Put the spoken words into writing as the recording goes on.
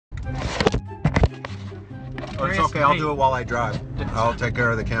Oh, it's okay. I'll do it while I drive. I'll take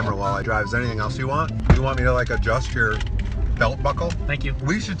care of the camera while I drive. Is there anything else you want? You want me to like adjust your belt buckle? Thank you.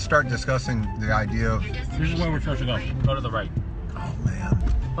 We should start discussing the idea of... This is where we're supposed to go. Go to the right. Oh, man.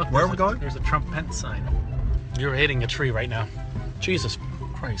 Look, where are we going? There's a Trump Pence sign. You're hitting a tree right now. Jesus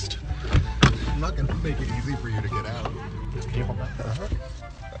Christ. I'm not going to make it easy for you to get out. Can you hold that?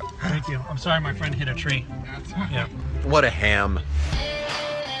 Thank you. I'm sorry my friend hit a tree. Yeah. What a ham.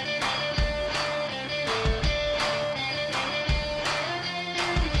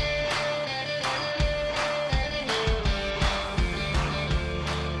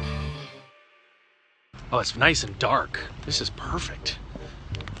 Oh, it's nice and dark. This is perfect.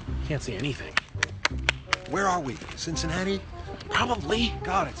 Can't see anything. Where are we? Cincinnati? Probably.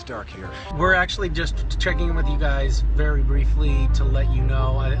 God, it's dark here. We're actually just checking in with you guys very briefly to let you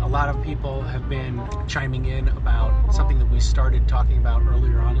know. A lot of people have been chiming in about something that we started talking about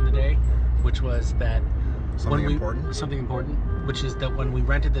earlier on in the day, which was that something important, which is that when we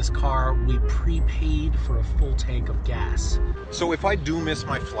rented this car, we prepaid for a full tank of gas. So if I do miss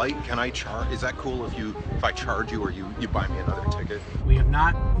my flight, can I charge? Is that cool if I charge you or you buy me another ticket? We have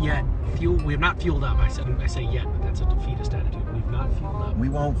not yet fueled up. I say yet, but that's a defeatist attitude. We've not fueled up. We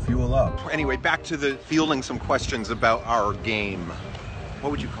won't fuel up. Anyway, back to the fielding some questions about our game. What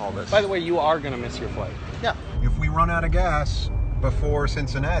would you call this? By the way, you are gonna miss your flight. Yeah. If we run out of gas before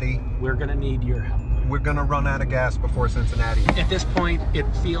Cincinnati, we're gonna need your help. We're gonna run out of gas before Cincinnati. At this point, it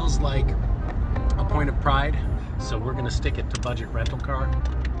feels like a point of pride, so we're gonna stick it to budget rental car.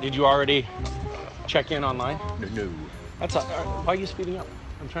 Did you already check in online? No. That's why are you speeding up?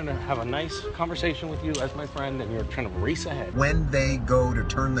 I'm trying to have a nice conversation with you as my friend, and you're trying to race ahead. When they go to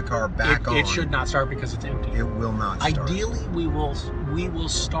turn the car back on, it should not start because it's empty. It will not start. Ideally, we will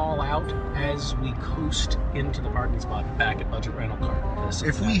stall out as we coast into the parking spot back at budget rental car.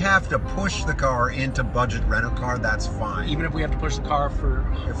 If we have to push the car into budget rental car, that's fine. Even if we have to push the car for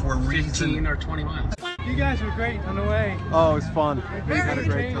 15 or 20 miles. You guys were great on the way. Oh, it was fun. We had a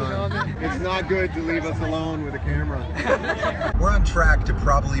great time. It's not good to leave us alone with a camera. We're on track to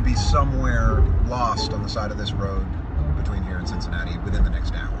probably be somewhere lost on the side of this road between here and Cincinnati within the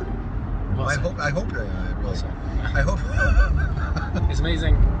next hour. Well, I hope. It's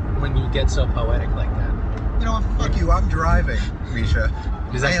amazing when you get so poetic like that. You know what? Fuck you. I'm driving, Misha.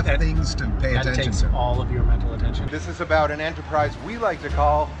 I have things to pay attention to. That takes all of your mental attention. This is about an enterprise we like to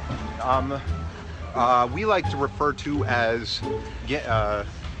call, we like to refer to as, you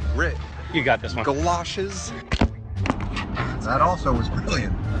got this one. Galoshes. That also was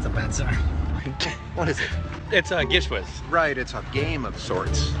brilliant. That's a bad sign. What is it? It's a GISHWHES. Right, it's a game of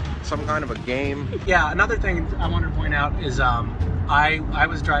sorts. Some kind of a game. Yeah, another thing I wanted to point out is I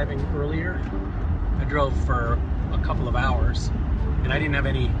was driving earlier. I drove for a couple of hours, and I didn't have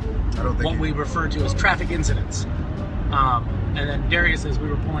any what we refer to as traffic incidents. And then Darius, as we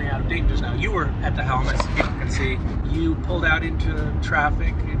were pulling out of Dayton just now, you were at the helm, as people can see. You pulled out into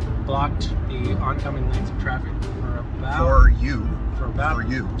traffic and blocked the oncoming lanes of traffic for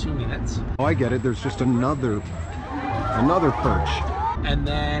about 2 minutes. Oh, I get it. There's just another perch. And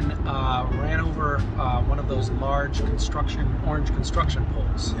then ran over one of those large orange construction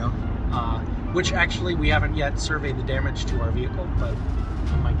poles. Yeah. Which actually we haven't yet surveyed the damage to our vehicle, but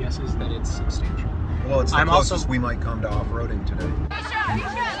my guess is that it's substantial. Well, it's the closest we might come to off-roading today.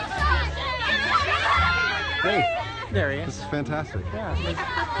 Hey, there he is. This is fantastic. Yeah.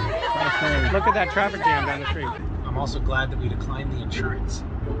 Look at that traffic jam down the street. I'm also glad that we declined the insurance.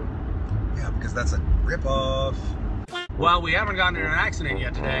 Yeah, because that's a rip-off. Well, we haven't gotten in an accident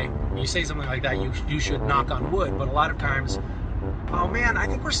yet today. When you say something like that, you should knock on wood, but a lot of times, oh man, I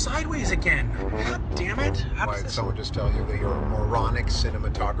think we're sideways again. God damn it. Why, did someone just tell you that you're a moronic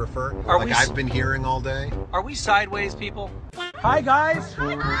cinematographer? I've been hearing all day? Are we sideways, people? Hi, guys.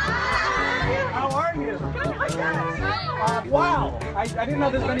 How are you? Wow. I didn't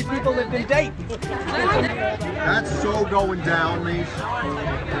know this many people lived in Dayton. That's so going down, Mees.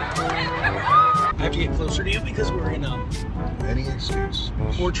 I have to get closer to you because we're in any excuse.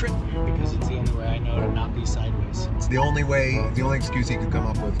 Portrait, because it's the only way I know to not be sideways. It's the only excuse he could come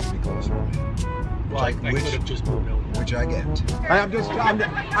up with to be closer to me. Well, I could have just moved over. Which I get. I'm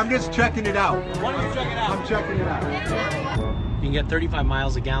just checking it out. Why don't you check it out? I'm checking it out. You can get 35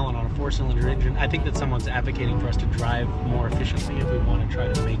 miles a gallon on a 4-cylinder engine. I think that someone's advocating for us to drive more efficiently if we want to try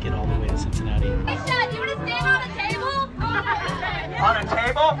to make it all the way to Cincinnati. Misha, do you want to stand on a table? On a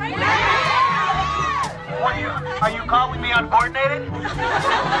table? Yeah! Are you calling me uncoordinated?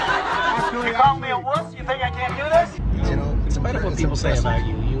 You calling me a wuss? You think I can't do this? You know, in spite of what people say about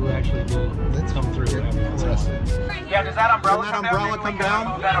you, you who actually do come through. Yeah, does that umbrella come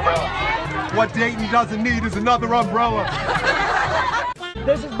down? That umbrella. What Dayton doesn't need is another umbrella.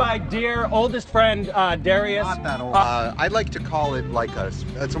 This is my dear oldest friend, Darius. Not that old. I'd like to call it like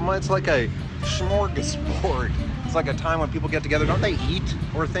it's like a smorgasbord. It's like a time when people get together. Don't they eat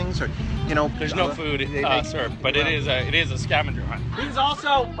or things? Or, you know, there's no food served, but it is a scavenger hunt. He's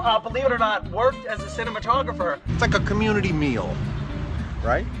also, believe it or not, worked as a cinematographer. It's like a community meal,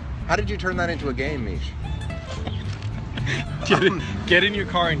 right? How did you turn that into a game, Mish? Get in your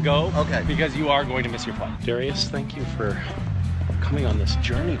car and go. Okay. Because you are going to miss your flight. Darius, thank you for coming on this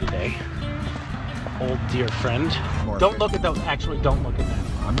journey today. Old dear friend. Don't look at those. Actually, don't look at them.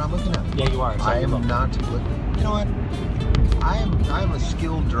 I'm not looking at them. Yeah, you are. I am not looking. You know what? I am a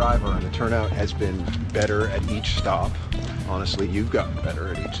skilled driver, and the turnout has been better at each stop. Honestly, you've gotten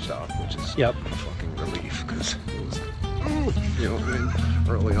better at each stop, which is a fucking relief because it was, you know,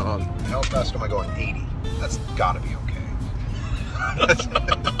 early on. How fast am I going? 80. That's got to be okay.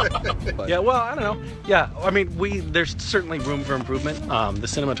 Yeah, well, I don't know. Yeah, I mean, there's certainly room for improvement. The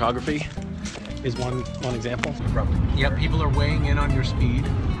cinematography is one example. Yeah, people are weighing in on your speed.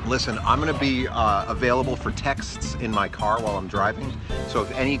 Listen, I'm going to be available for texts in my car while I'm driving. So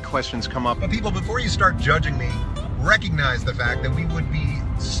if any questions come up, people, before you start judging me, recognize the fact that we wouldn't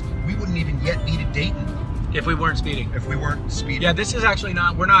even yet be to Dayton if we weren't speeding. If we weren't speeding. Yeah, this is actually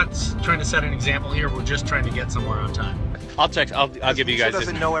not. We're not trying to set an example here. We're just trying to get somewhere on time. I'll text. I'll give you guys. He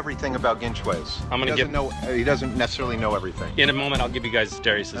doesn't know everything about GISHWHES. He doesn't necessarily know everything. In a moment, I'll give you guys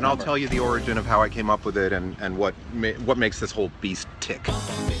Darius's and number. I'll tell you the origin of how I came up with it and what makes this whole beast tick.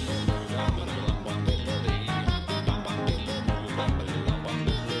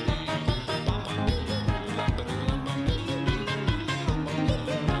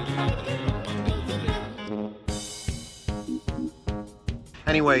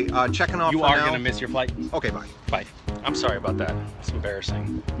 Anyway, checking off. You are going to miss your flight. Okay, bye. Bye. I'm sorry about that. It's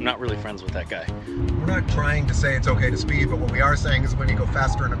embarrassing. I'm not really friends with that guy. We're not trying to say it's okay to speed, but what we are saying is when you go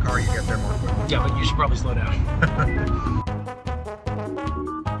faster in a car, you get there more quickly. Yeah, but you should probably slow down.